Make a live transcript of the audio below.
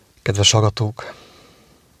Kedves hallgatók!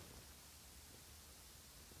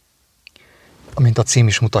 Amint a cím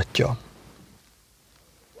is mutatja,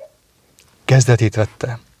 kezdetét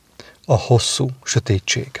vette a hosszú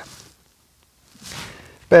sötétség.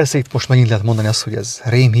 Persze itt most megint lehet mondani azt, hogy ez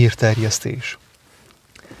rémhírterjesztés.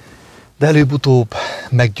 De előbb-utóbb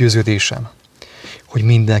meggyőződésem, hogy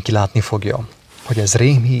mindenki látni fogja, hogy ez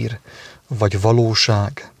rémhír, vagy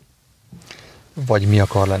valóság, vagy mi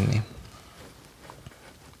akar lenni.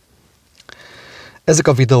 Ezek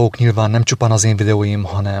a videók nyilván nem csupán az én videóim,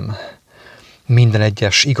 hanem minden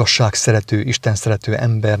egyes igazságszerető, istenszerető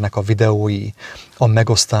embernek a videói, a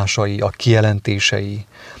megosztásai, a kijelentései,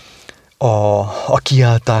 a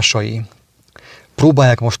kiáltásai.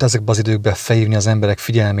 Próbálják most ezekben az időkben felhívni az emberek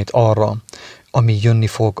figyelmét arra, ami jönni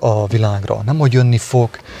fog a világra. Nem, hogy jönni fog,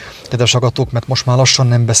 kedves hallgatók, mert most már lassan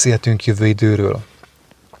nem beszélhetünk jövő időről.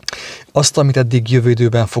 Azt, amit eddig jövő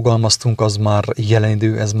időben fogalmaztunk, az már jelen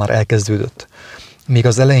idő, ez már elkezdődött. Még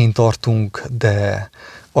az elején tartunk, de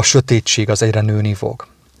a sötétség az egyre nőni fog.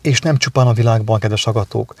 És nem csupán a világban, kedves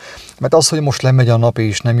hallgatók. Mert az, hogy most lemegy a nap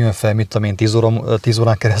és nem jön fel, mit tudom én, 10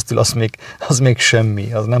 órán keresztül, az még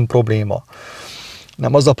semmi, az nem probléma.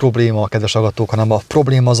 Nem az a probléma, kedves hallgatók, hanem a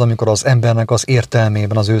probléma az, amikor az embernek az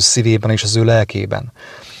értelmében, az ő szívében és az ő lelkében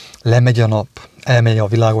lemegy a nap, elmegy a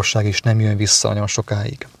világosság és nem jön vissza nagyon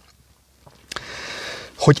sokáig.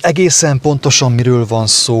 Hogy egészen pontosan miről van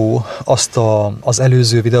szó, azt az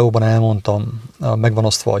előző videóban elmondtam, megvan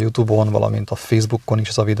osztva a YouTube-on, valamint a Facebookon is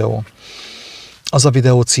ez a videó. Az a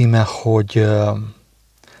videó címe, hogy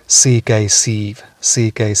székely szív,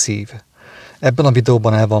 székely szív. Ebben a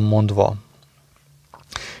videóban el van mondva,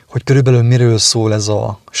 hogy körülbelül miről szól ez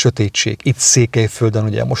a sötétség. Itt Székelyföldön,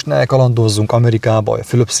 ugye most ne kalandozzunk Amerikába, vagy a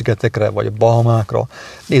Fülöp-szigetekre, vagy a Bahamákra.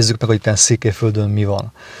 Nézzük meg, hogy itt Székelyföldön mi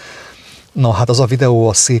van. Na, hát az a videó,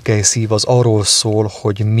 a székely szív, az arról szól,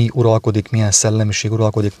 hogy mi uralkodik, milyen szellemiség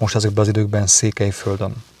uralkodik most ezekben az időkben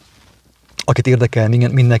Székelyföldön. Akit érdekel,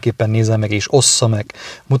 mindenképpen nézze meg és ossza meg,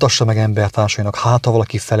 mutassa meg embertársainak, hát ha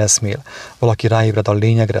valaki feleszmél, valaki ráébred a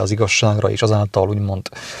lényegre, az igazságra, és azáltal úgymond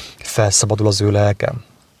felszabadul az ő lelke.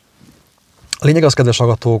 A lényeg az, kedves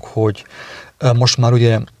hallgatók, hogy most már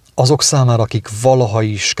ugye azok számára, akik valaha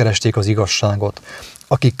is keresték az igazságot,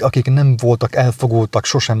 akik nem voltak elfogultak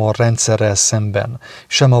sosem a rendszerrel szemben,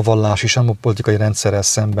 sem a vallási, sem a politikai rendszerrel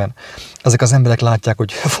szemben. Ezek az emberek látják,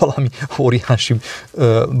 hogy valami óriási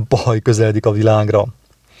baj közeledik a világra.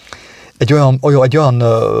 Egy olyan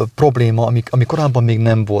probléma, ami korábban még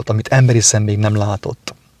nem volt, amit emberi szem még nem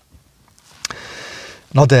látott.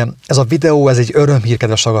 Na de ez a videó, ez egy örömhír,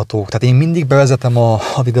 kedves hallgatók. Tehát én mindig bevezetem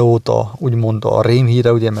a videót úgymond a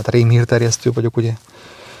rémhírre, ugye, mert rémhírterjesztő vagyok, ugye.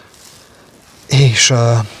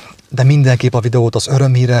 De mindenképp a videót az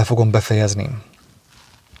örömhírrel fogom befejezni.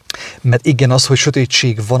 Mert igen, az, hogy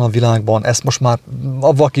sötétség van a világban, ezt most már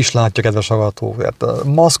a vak is látja, kedves hallgatók. Mert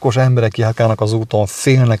maszkos emberek járkálnak az úton,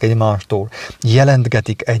 félnek egymástól,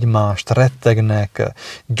 jelentgetik egymást, rettegnek,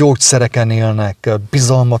 gyógyszereken élnek,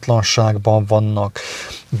 bizalmatlanságban vannak,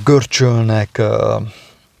 görcsölnek,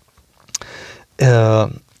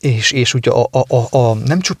 és ugye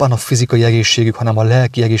nem csupán a fizikai egészségük, hanem a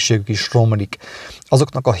lelki egészségük is romlik.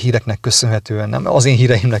 Azoknak a híreknek köszönhetően, nem az én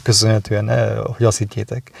híreimnek köszönhetően, hogy azt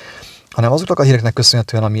higgyétek, hanem azoknak a híreknek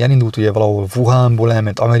köszönhetően, ami elindult ugye valahol Wuhanból,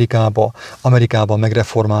 elment Amerikába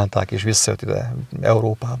megreformálták, és visszajött ide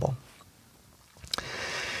Európába.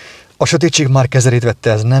 A sötétség már kezdetét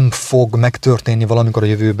vette, ez nem fog megtörténni valamikor a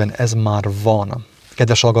jövőben, ez már van.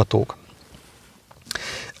 Kedves hallgatók,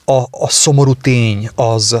 a szomorú tény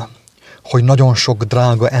az, hogy nagyon sok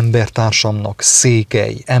drága embertársamnak,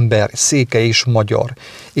 székely és magyar,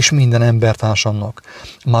 és minden embertársamnak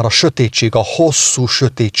már a sötétség, a hosszú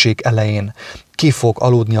sötétség elején ki fog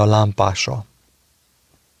aludni a lámpása.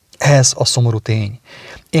 Ez a szomorú tény.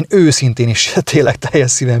 Én őszintén is tényleg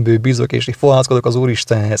teljes szívemből bízok, és fohászkodok az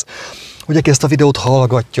Úristenhez, hogy aki ezt a videót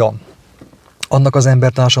hallgatja, annak az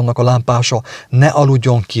embertársamnak a lámpása ne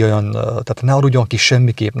aludjon ki tehát ne aludjon ki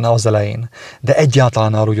semmiképp, ne az elején, de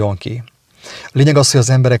egyáltalán ne aludjon ki. A lényeg az, hogy az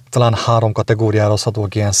emberek talán 3 kategóriára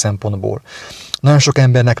oszthatók ilyen szempontból. Nagyon sok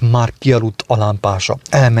embernek már kialudt a lámpása,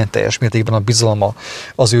 elment teljes mértékben a bizalma,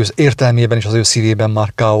 az ő értelmében és az ő szívében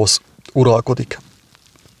már káosz uralkodik.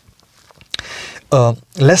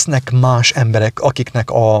 Lesznek más emberek, akiknek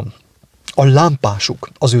a lámpásuk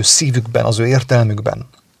az ő szívükben, az ő értelmükben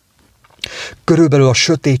körülbelül a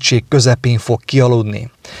sötétség közepén fog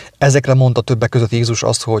kialudni. Ezekre mondta többek között Jézus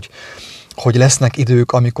azt, hogy lesznek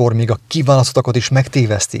idők, amikor még a kiválasztottakat is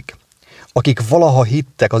megtévesztik, akik valaha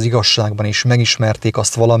hittek az igazságban és megismerték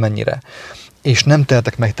azt valamennyire, és nem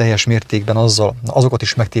teltek meg teljes mértékben azzal, azokat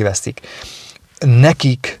is megtévesztik.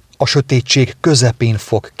 Nekik a sötétség közepén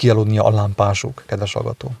fog kialudni a lámpásuk, kedves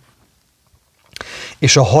hallgató.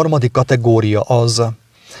 És a harmadik kategória az,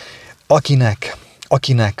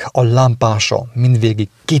 akinek a lámpása mindvégig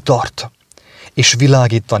kitart, és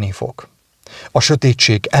világítani fog. A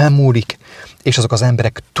sötétség elmúlik, és azok az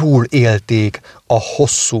emberek túlélték a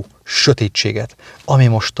hosszú sötétséget, ami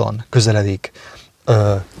mostan közeledik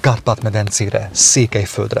Kárpát-medencére,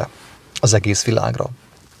 Székelyföldre, az egész világra.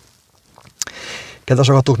 Kedves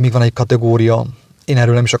hallgatók, még van egy kategória, én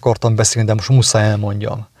erről nem is akartam beszélni, de most muszáj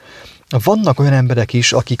elmondjam. Vannak olyan emberek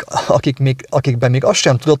is, akikben még az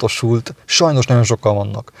sem tudatosult, sajnos nagyon sokan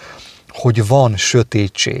vannak, hogy van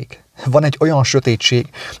sötétség. Van egy olyan sötétség,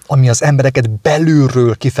 ami az embereket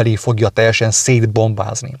belülről kifelé fogja teljesen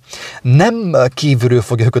szétbombázni. Nem kívülről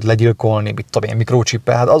fogja őket legyilkolni, mit tudom én,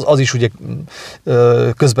 mikrochippel, hát az is ugye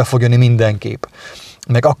közbe fog jönni mindenképp.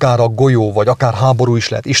 Meg akár a golyó, vagy akár háború is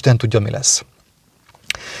lehet, Isten tudja, mi lesz.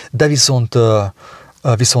 De viszont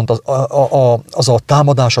az a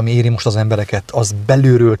támadás, ami éri most az embereket, az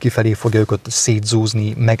belülről kifelé fogja őket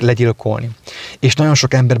szétzúzni, meg legyilkolni. És nagyon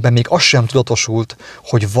sok emberben még az sem tudatosult,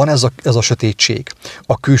 hogy van ez a sötétség,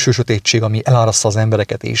 a külső sötétség, ami elárasztja az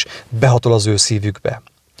embereket és behatol az ő szívükbe.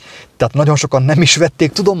 Tehát nagyon sokan nem is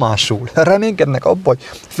vették tudomásul. Reménykednek abban, hogy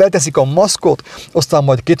felteszik a maszkot, aztán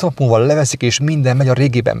majd 2 nap múlva leveszik, és minden megy a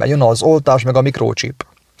régiben, mert jön az oltás, meg a mikrochip.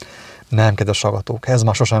 Nem, kedves hallgatók, ez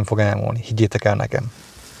már sosem fog elmúlni, higgyétek el nekem.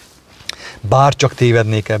 Bár csak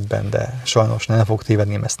tévednék ebben, de sajnos nem fog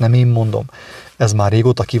tévedni, ezt nem én mondom. Ez már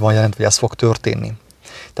régóta ki van jelentve, hogy ez fog történni.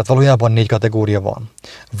 Tehát valójában 4 kategória van.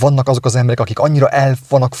 Vannak azok az emberek, akik annyira el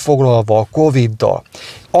vannak foglalva a Covid-dal.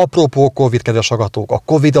 Apropó Covid, kedves hallgatók, a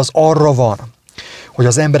Covid az arra van, hogy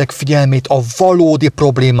az emberek figyelmét a valódi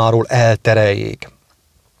problémáról eltereljék.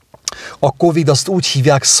 A Covid azt úgy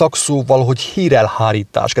hívják szakszóval, hogy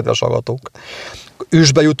hírelhárítás, kedves hallgatók.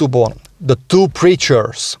 Üsd be YouTube-on, The Two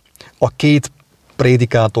Preachers, a 2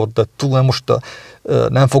 prédikátor, most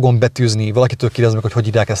nem fogom betűzni, valakitől kérdezem meg, hogy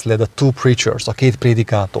írják ezt le, The Two Preachers, a 2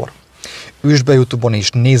 prédikátor. Üsd be YouTube-on és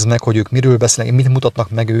nézd meg, hogy ők miről beszélnek, mit mutatnak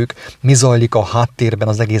meg ők, mi zajlik a háttérben,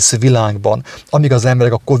 az egész világban, amíg az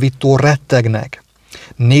emberek a Covid-tól rettegnek.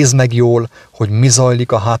 Nézd meg jól, hogy mi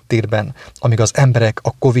zajlik a háttérben, amíg az emberek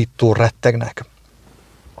a Covid-tól rettegnek.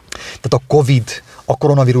 Tehát a Covid, a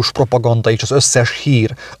koronavírus propaganda és az összes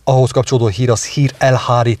hír, ahhoz kapcsolódó hír, az hír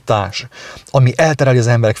elhárítás, ami eltereli az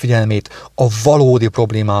emberek figyelmét a valódi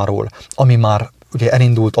problémáról, ami már ugye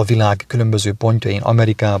elindult a világ különböző pontjain,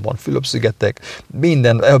 Amerikában, Fülöp-szigetek,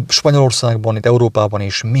 minden, Spanyolországban, itt Európában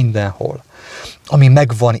és mindenhol, ami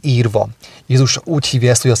meg van írva. Jézus úgy hívja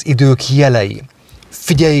ezt, hogy az idők jelei.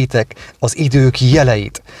 Figyeljétek az idők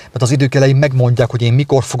jeleit, mert az idők jelei megmondják, hogy én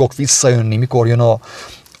mikor fogok visszajönni, mikor jön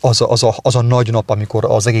az a nagy nap, amikor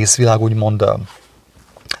az egész világ úgymond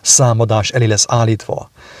számadás elé lesz állítva.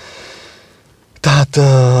 Tehát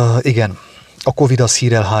igen, a Covid az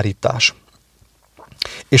hírelhárítás.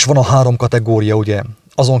 És van a 3 kategória, ugye,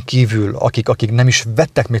 azon kívül, akik nem is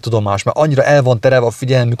vettek még tudomást, mert annyira el van terelve a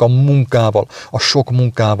figyelmük a munkával, a sok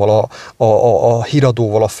munkával, a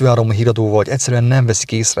híradóval, a főáramú híradóval, hogy egyszerűen nem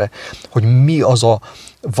veszik észre, hogy mi az a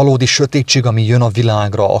valódi sötétség, ami jön a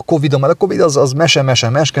világra. A Covid, mert a Covid az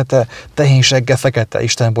meskete, tehényseggel, fekete,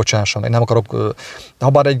 Isten bocsássa meg, nem akarok,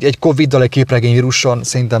 habár egy Covid-dal, egy képregényvírussal,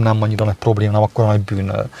 szerintem nem annyira nagy probléma, nem akkor nagy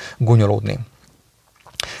bűn gúnyolódni.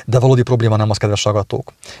 De valódi probléma nem az, kedves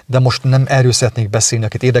hallgatók. De most nem erről szeretnék beszélni,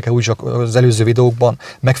 akit érdekel, úgyis az előző videókban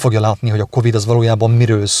meg fogja látni, hogy a Covid az valójában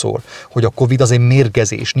miről szól. Hogy a Covid az egy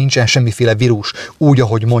mérgezés, nincsen semmiféle vírus, úgy,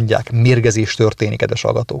 ahogy mondják, mérgezés történik, kedves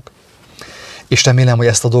hallgatók. És remélem, hogy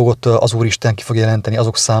ezt a dolgot az Úristen ki fogja jelenteni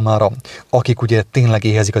azok számára, akik ugye tényleg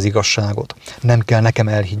éhezik az igazságot. Nem kell nekem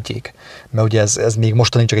elhiggyék, mert ugye ez még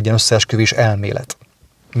mostani csak egy ilyen összeesküvés elmélet.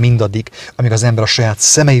 Mindaddig, amíg az ember a saját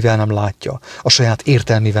szemeivel nem látja, a saját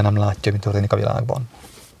értelmével nem látja, mi történik a világban.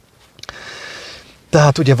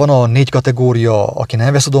 Tehát ugye van a 4 kategória, aki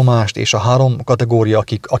nem vesz tudomást, és a 3 kategória,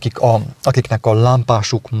 akiknek a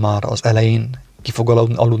lámpásuk már az elején ki fog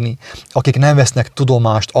aludni, akik nem vesznek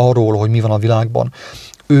tudomást arról, hogy mi van a világban,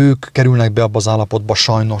 ők kerülnek be abba az állapotba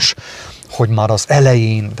sajnos, hogy már az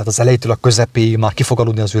elején, tehát az elejétől a közepéig már ki fog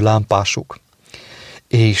aludni az ő lámpásuk.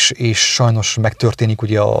 És sajnos megtörténik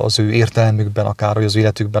ugye az ő értelmükben, akár az ő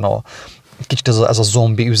életükben kicsit ez a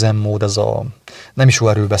zombi üzemmód, nem is jó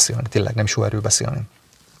erről beszélni, tényleg nem is jó erről beszélni.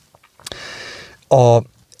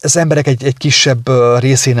 Az emberek egy kisebb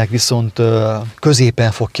részének viszont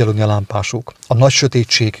középen fog kialudni a lámpásuk, a nagy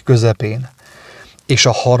sötétség közepén, és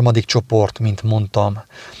a 3. csoport, mint mondtam,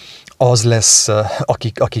 az lesz,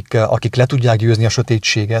 akik le tudják győzni a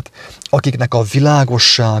sötétséget, akiknek a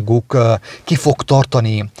világosságuk ki fog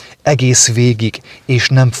tartani egész végig, és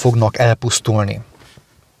nem fognak elpusztulni.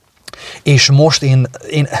 És most én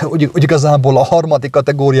úgy igazából a harmadik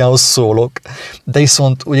kategóriához szólok, de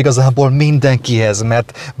viszont úgy igazából mindenkihez,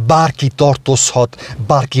 mert bárki tartozhat,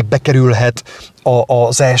 bárki bekerülhet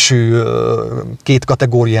az első két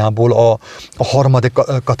kategóriából a harmadik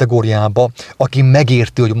kategóriába, aki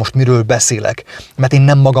megérti, hogy most miről beszélek. Mert én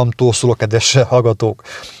nem magamtól szólok, kedves hallgatók,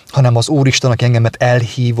 hanem az Úristen, aki engemet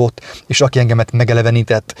elhívott, és aki engemet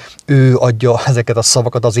megelevenített, ő adja ezeket a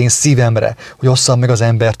szavakat az én szívemre, hogy osszam meg az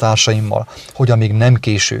embertársaimmal, hogy amíg nem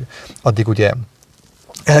késő, addig ugye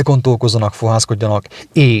elgondolkozzanak, fohászkodjanak,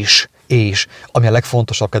 és ami a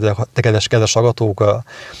legfontosabb, kedves hallgatók,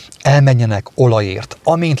 elmenjenek olajért.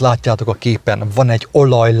 Amint látjátok a képen, van egy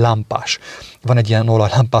olajlámpás. Van egy ilyen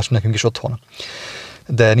olajlámpás nekünk is otthon,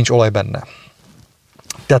 de nincs olaj benne.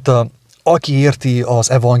 Tehát aki érti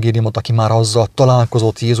az evangéliumot, aki már azzal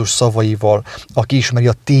találkozott Jézus szavaival, aki ismeri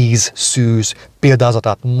a 10 szűz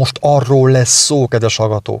példázatát, most arról lesz szó, kedves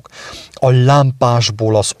hallgatók. A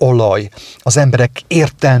lámpásból az olaj, az emberek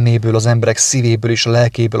értelméből, az emberek szívéből és a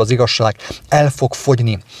lelkéből az igazság el fog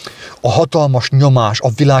fogyni. A hatalmas nyomás a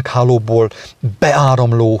világhálóból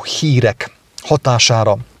beáramló hírek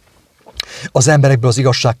hatására az emberekből az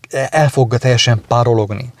igazság el fog teljesen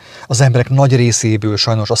párologni. Az emberek nagy részéből,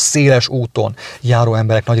 sajnos a széles úton járó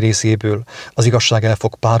emberek nagy részéből az igazság el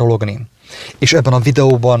fog párologni. És ebben a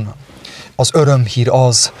videóban az örömhír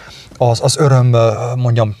az öröm,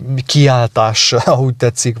 mondjam, kiáltás, ahogy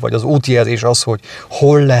tetszik, vagy az útjelzés az, hogy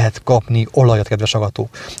hol lehet kapni olajat, kedves hallgatók.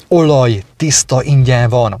 Olaj tiszta ingyen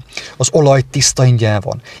van. Az olaj tiszta ingyen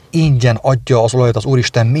van. Ingyen adja az olajat az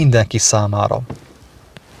Úristen mindenki számára.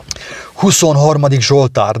 23.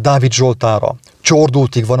 Zsoltár, Dávid Zsoltára,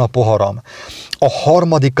 csordultig van a poharam. A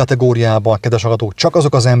harmadik kategóriában, kedves hallgatók, csak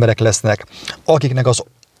azok az emberek lesznek, akiknek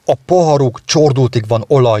a poharuk csordultig van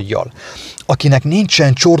olajjal. Akinek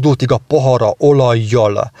nincsen csordultig a pohara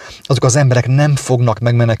olajjal, azok az emberek nem fognak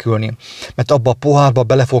megmenekülni, mert abba a pohárba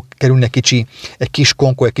bele fog kerülni egy kis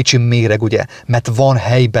konkó, egy kicsi méreg, ugye, mert van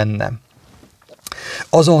hely benne.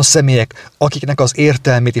 Azon személyek, akiknek az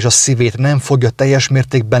értelmét és a szívét nem fogja teljes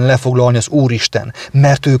mértékben lefoglalni az Úristen,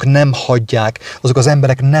 mert ők nem hagyják, azok az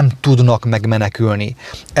emberek nem tudnak megmenekülni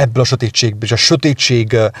ebből a sötétségből, és a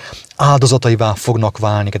sötétség áldozataivá fognak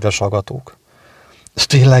válni, kedves hallgatók.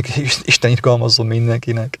 Tényleg, Isten irgalmazzon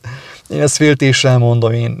mindenkinek. Én ezt féltéssel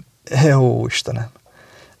mondom, jó Istenem,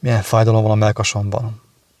 milyen fájdalom van a mellkasomban.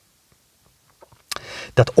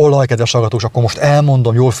 Tehát olaj, kedves hallgatók, és akkor most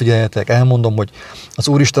elmondom, jól figyeljetek, elmondom, hogy az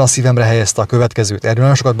Úristen a szívemre helyezte a következőt. Erről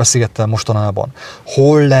nagyon sokat beszélgettem mostanában.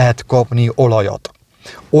 Hol lehet kapni olajat?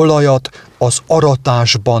 Olajat az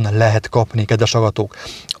aratásban lehet kapni, kedves hallgatók.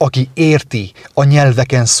 Aki érti a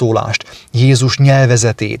nyelveken szólást, Jézus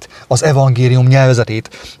nyelvezetét, az evangélium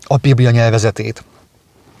nyelvezetét, a Biblia nyelvezetét,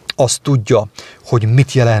 az tudja, hogy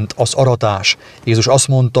mit jelent az aratás. Jézus azt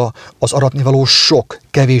mondta, az aratnivaló sok,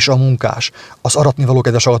 kevés a munkás. Az aratnivaló,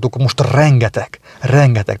 kedves hallgatók, most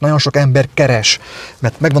rengeteg. Nagyon sok ember keres,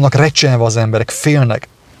 mert meg vannak recsenve az emberek, félnek.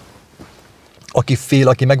 Aki fél,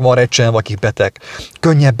 aki meg van recsenve, aki beteg,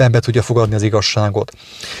 könnyebben be tudja fogadni az igazságot.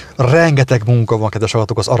 Rengeteg munka van, kedves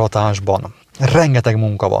hallgatók, az aratásban. Rengeteg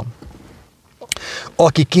munka van.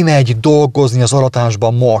 Aki kimegy dolgozni az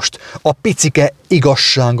aratásban most, a picike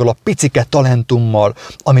igazsággal, a picike talentummal,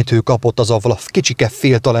 amit ő kapott, az a kicsike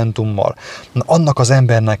fél talentummal, annak az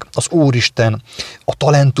embernek az Úristen a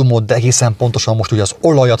talentumot, de egészen pontosan most ugye az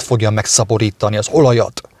olajat fogja megszaporítani, az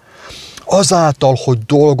olajat. Azáltal, hogy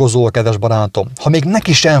dolgozol, kedves barátom, ha még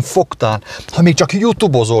neki sem fogtál, ha még csak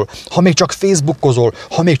YouTube-ozol, ha még csak Facebookozol,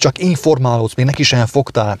 ha még csak informálódsz, még neki sem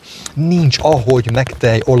fogtál, nincs ahogy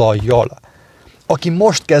megtelj olajjal. Aki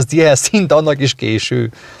most kezdi el, szinte annak is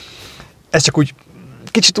késő. Ez csak úgy,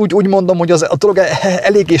 kicsit úgy mondom, hogy a dolog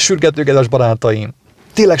eléggé sürgető, kedves barátaim.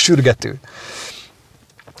 Tényleg sürgető.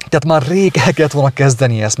 Tehát már rég el kellett volna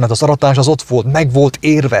kezdeni ezt, mert az aratás az ott volt, meg volt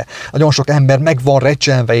érve. Nagyon sok ember meg van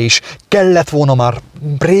recsenve, és kellett volna már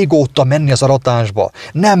régóta menni az aratásba.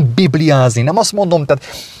 Nem bibliázni, nem azt mondom, tehát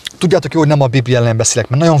tudjátok jó, hogy nem a Biblia ellen beszélek,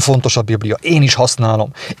 mert nagyon fontos a Biblia. Én is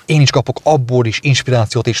használom. Én is kapok abból is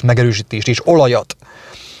inspirációt és megerősítést és olajat.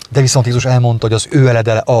 De viszont Jézus elmondta, hogy az ő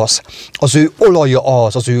eledele az ő olaja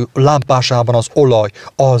az ő lámpásában az olaj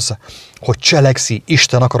az, hogy cselekszi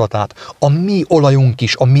Isten akaratát. A mi olajunk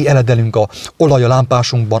is, a mi eledelünk, a olaj a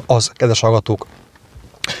lámpásunkban az, kedves hallgatók,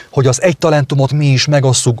 hogy az egy talentumot mi is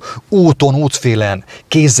megosszuk úton, útfélen,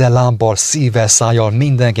 kézzel, lábbal, szívvel, szájjal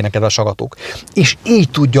mindenkinek, kedves hallgatók. És így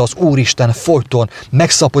tudja az Úristen folyton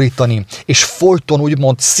megszaporítani, és folyton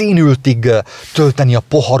úgymond színültig tölteni a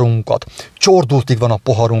poharunkat. Csordultig van a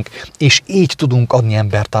poharunk, és így tudunk adni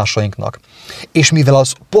embertársainknak. És mivel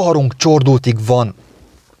az poharunk csordultig van,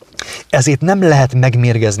 ezért nem lehet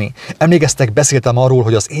megmérgezni. Emlékeztek, beszéltem arról,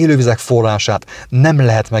 hogy az élővizek forrását nem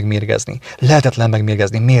lehet megmérgezni. Lehetetlen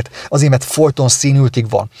megmérgezni. Miért? Azért, mert folyton színültig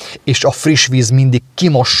van, és a friss víz mindig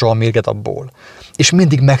kimossa a mérget abból. És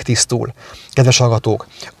mindig megtisztul. Kedves hallgatók,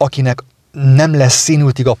 akinek nem lesz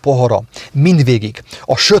színültig a pohara, mindvégig,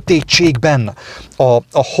 a sötétségben,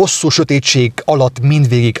 a hosszú sötétség alatt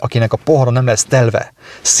mindvégig, akinek a pohara nem lesz telve,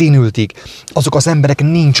 színültig, azok az emberek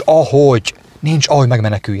nincs ahogy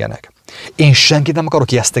megmeneküljenek. Én senkit nem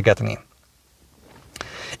akarok ijesztegetni.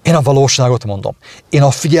 Én a valóságot mondom. Én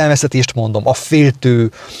a figyelmeztetést mondom, a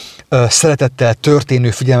féltő, szeretettel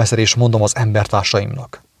történő figyelmeztetést mondom az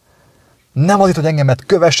embertársaimnak. Nem azért, hogy engemet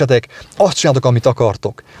kövessetek, azt csináltok, amit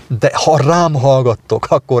akartok. De ha rám hallgattok,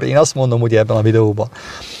 akkor én azt mondom ugye ebben a videóban,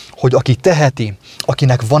 hogy aki teheti,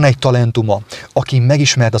 akinek van egy talentuma, aki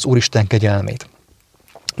megismert az Úristen kegyelmét,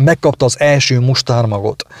 megkapta az első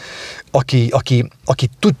mustármagot, aki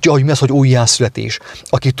tudja, hogy mi az, hogy újjászületés,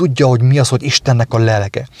 aki tudja, hogy mi az, hogy Istennek a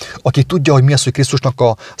lelke, aki tudja, hogy mi az, hogy Krisztusnak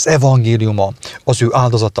az evangéliuma, az ő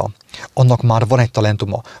áldozata, annak már van egy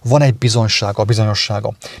talentuma, van egy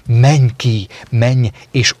bizonyossága. Menj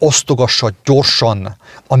és osztogassa gyorsan,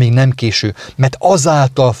 amíg nem késő, mert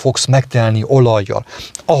azáltal fogsz megtelni olajjal.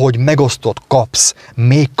 Ahogy megosztod, kapsz,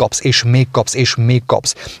 még kapsz, és még kapsz, és még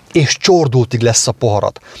kapsz, és csordultig lesz a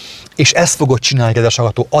poharat. És ezt fogod csinálni, kedves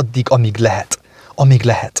hallgató, addig, amíg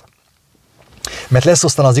lehet. Mert lesz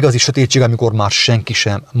aztán az igazi sötétség, amikor már senki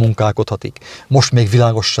sem munkálkodhatik. Most még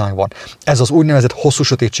világosság van. Ez az úgynevezett hosszú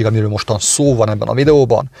sötétség, amiről mostan szó van ebben a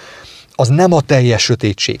videóban, az nem a teljes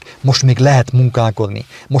sötétség. Most még lehet munkálkodni.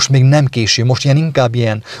 Most még nem késő. Most inkább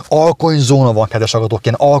ilyen alkonyzóna van, kedves hallgatók,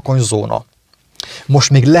 ilyen alkonyzóna. Most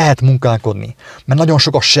még lehet munkálkodni, mert nagyon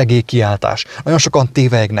sok a segélykiáltás, nagyon sokan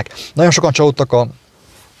tévegnek, nagyon sokan csalódtak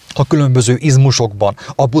a különböző izmusokban,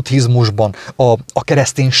 a buddhizmusban, a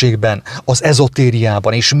kereszténységben, az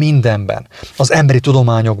ezotériában és mindenben, az emberi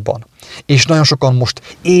tudományokban. És nagyon sokan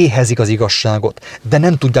most éhezik az igazságot, de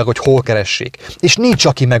nem tudják, hogy hol keressék. És nincs,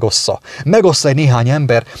 aki megossza. Megossza egy néhány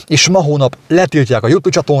ember, és ma hónap letiltják a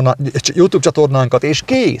YouTube csatornánkat, és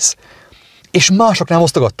kész. És mások nem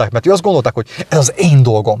osztogatták, mert azt gondolták, hogy ez az én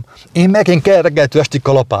dolgom. Én kell reggeltől estig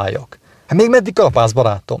kalapáljak. Hát még meddig kalapálsz,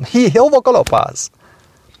 barátom? Hova kalapálsz?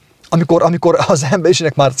 Amikor az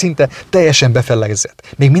emberiségnek már szinte teljesen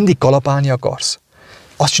befellegzett, még mindig kalapálni akarsz?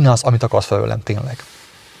 Azt csinálsz, amit akarsz felőlem, tényleg.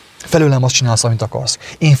 Felőlem azt csinálsz, amit akarsz.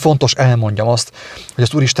 Én fontos elmondjam azt, hogy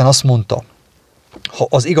az Úristen azt mondta, ha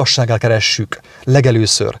az igazsággal keressük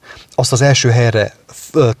legelőször, azt az első helyre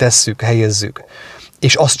tesszük, helyezzük,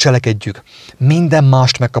 és azt cselekedjük, minden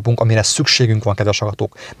mást megkapunk, amire szükségünk van, kedves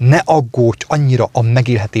hallgatók. Ne aggódj annyira a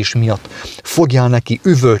megélhetés miatt. Fogjál neki,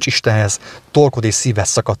 üvölts Istenhez, torkod és szíved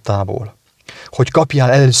szakadtából. Hogy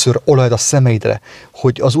kapjál először olajat a szemeidre,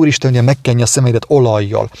 hogy az Úristen ugye megkenje a szemeidet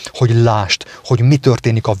olajjal, hogy lásd, hogy mi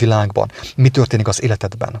történik a világban, mi történik az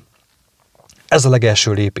életedben. Ez a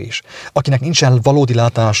legelső lépés. Akinek nincsen valódi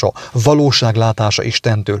látása, valóságlátása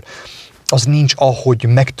Istentől, az nincs, ahogy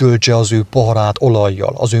megtöltse az ő poharát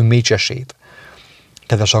olajjal, az ő mécsesét.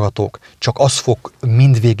 Kedves hallgatók, csak az fog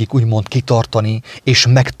mindvégig úgymond kitartani és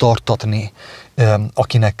megtartatni,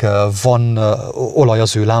 akinek van olaj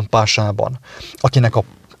az ő lámpásában, akinek a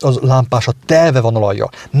lámpása telve van olajjal.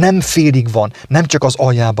 Nem félig van, nem csak az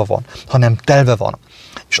aljában van, hanem telve van.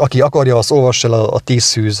 És aki akarja, az olvassa el a 10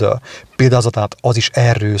 szűz példázatát, az is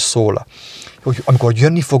erről szól. Hogy amikor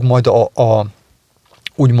jönni fog majd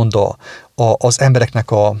úgymond az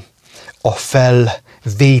embereknek a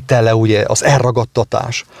felvétele, ugye, az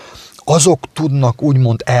elragadtatás, azok tudnak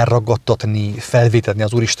úgymond elragadtatni, felvétetni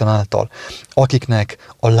az Úristen által, akiknek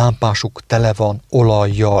a lámpásuk tele van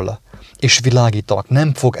olajjal, és világítanak.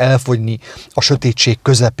 Nem fog elfogyni a sötétség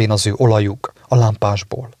közepén az ő olajuk a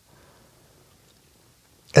lámpásból.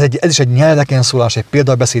 Ez is egy nyelveken szólás, egy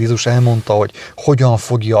példabeszéd. Jézus elmondta, hogy hogyan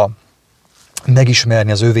fogja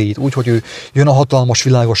megismerni az övéit, úgy, hogy ő jön a hatalmas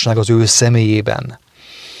világosság az ő személyében.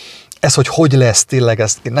 Ez, hogy lesz tényleg,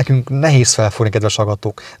 ez nekünk nehéz felfogni, kedves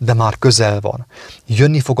hallgatók, de már közel van.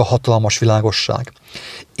 Jönni fog a hatalmas világosság.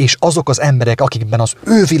 És azok az emberek, akikben az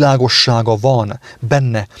ő világossága van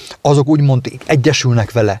benne, azok úgymond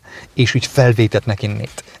egyesülnek vele, és így felvétetnek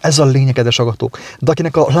innét. Ez a lényeg, kedves hallgatók. De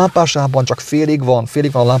akinek a lámpásában csak félig van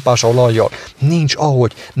a lámpása olajjal, nincs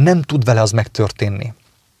ahogy, nem tud vele az megtörténni.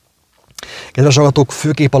 Kedves hallgatók,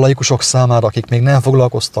 főképp a laikusok számára, akik még nem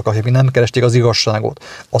foglalkoztak, akik még nem keresték az igazságot,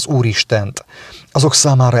 az Úristent, azok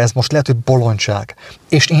számára ez most lehet, hogy bolondság.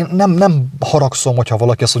 És én nem haragszom, hogyha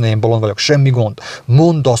valaki azt mondja, én bolond vagyok, semmi gond.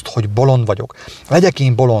 Mondd azt, hogy bolond vagyok. Legyek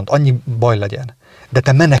én bolond, annyi baj legyen. De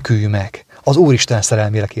te menekülj meg. Az Úristen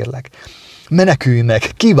szerelmére kérlek. Menekülj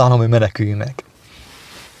meg. Kívánom, hogy menekülj meg.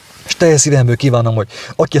 És teljes szívemből kívánom, hogy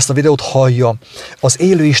aki ezt a videót hallja, az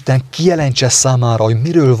élő Isten kijelentse számára, hogy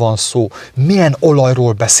miről van szó, milyen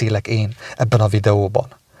olajról beszélek én ebben a videóban.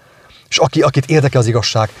 És akit érdekel az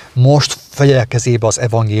igazság, most vegye kezébe az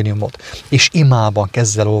evangéliumot, és imában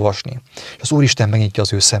kezd el olvasni. És az Úristen megnyitja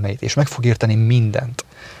az ő szemeit, és meg fog érteni mindent,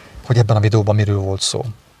 hogy ebben a videóban miről volt szó.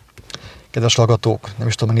 Kedves hallgatók, nem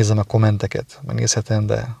is tudom, megnézem a kommenteket, megnézhetem,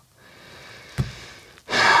 de...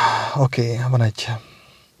 Oké, van egy...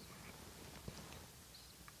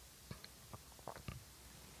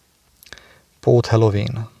 Pót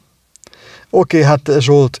Halloween. Oké, hát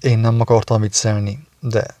Zsolt, én nem akartam viccelni,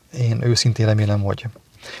 de én őszintén remélem, hogy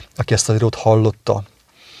aki ezt a videót hallotta,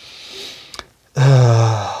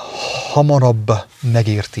 hamarabb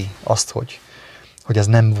megérti azt, hogy ez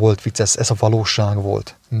nem volt vicc, ez a valóság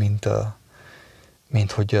volt,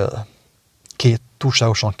 mint hogy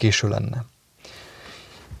túlságosan késő lenne.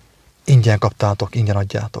 Ingyen kaptátok, ingyen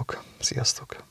adjátok. Sziasztok!